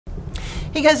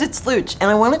Hey guys, it's Looch, and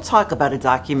I want to talk about a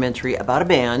documentary about a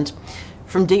band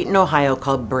from Dayton, Ohio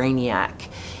called Brainiac.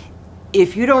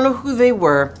 If you don't know who they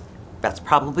were, that's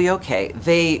probably okay.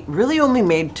 They really only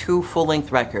made 2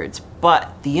 full-length records,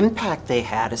 but the impact they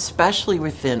had, especially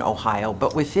within Ohio,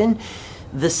 but within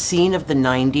the scene of the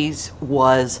 90s,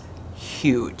 was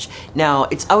huge. Now,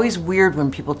 it's always weird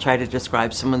when people try to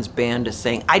describe someone's band as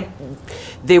saying,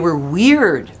 they were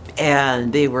weird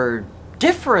and they were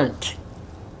different.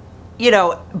 You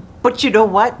know, but you know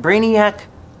what? Brainiac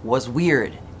was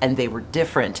weird and they were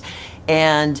different.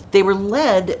 And they were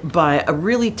led by a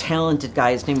really talented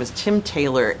guy. His name was Tim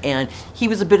Taylor, and he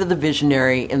was a bit of the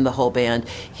visionary in the whole band.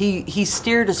 He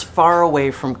steered as far away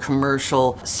from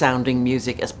commercial sounding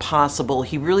music as possible.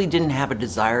 He really didn't have a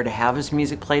desire to have his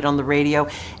music played on the radio.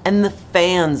 And the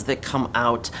fans that come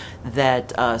out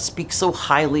that speak so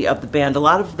highly of the band, a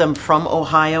lot of them from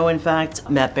Ohio, in fact.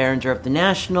 Matt Berenger of The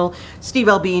National, Steve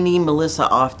Albini, Melissa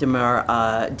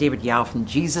Oftemer, David Yao from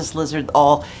Jesus Lizard,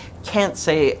 all can't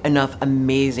say enough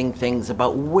amazing things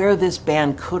about where this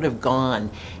band could have gone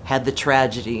had the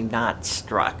tragedy not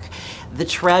struck. The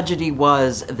tragedy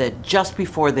was that just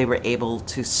before they were able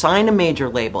to sign a major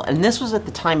label, and this was at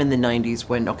the time in the 90s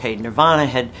when, okay, Nirvana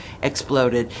had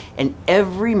exploded, and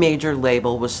every major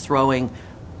label was throwing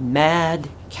mad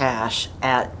cash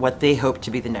at what they hoped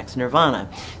to be the next Nirvana.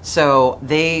 So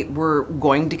they were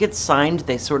going to get signed.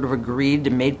 They sort of agreed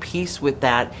and made peace with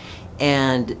that.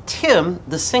 And Tim,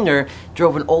 the singer,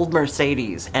 drove an old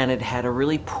Mercedes, and it had a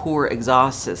really poor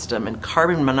exhaust system, and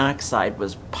carbon monoxide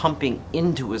was pumping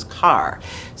into his car.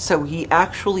 So he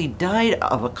actually died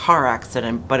of a car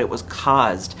accident, but it was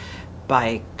caused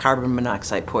by carbon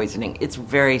monoxide poisoning. It's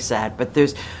very sad, but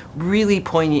there's really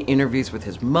poignant interviews with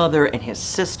his mother and his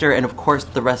sister, and of course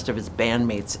the rest of his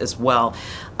bandmates as well.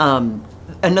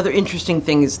 Another interesting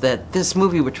thing is that this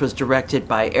movie, which was directed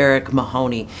by Eric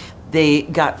Mahoney, they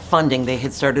got funding. They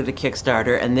had started a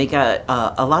Kickstarter, and they got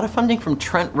a lot of funding from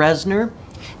Trent Reznor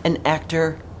and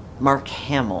actor Mark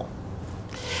Hamill.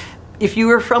 If you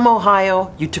were from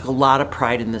Ohio, you took a lot of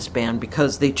pride in this band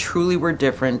because they truly were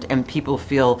different, and people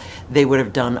feel they would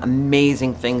have done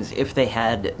amazing things if they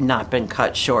had not been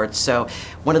cut short. So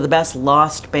one of the best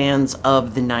lost bands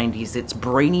of the 90s, it's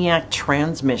Brainiac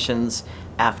Transmissions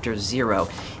After Zero.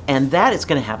 And that is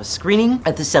going to have a screening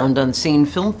at the Sound Unseen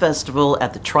Film Festival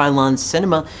at the Trilon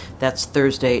Cinema. That's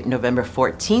Thursday, November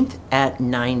 14th at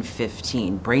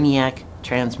 9:15. Brainiac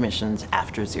Transmissions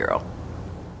After Zero.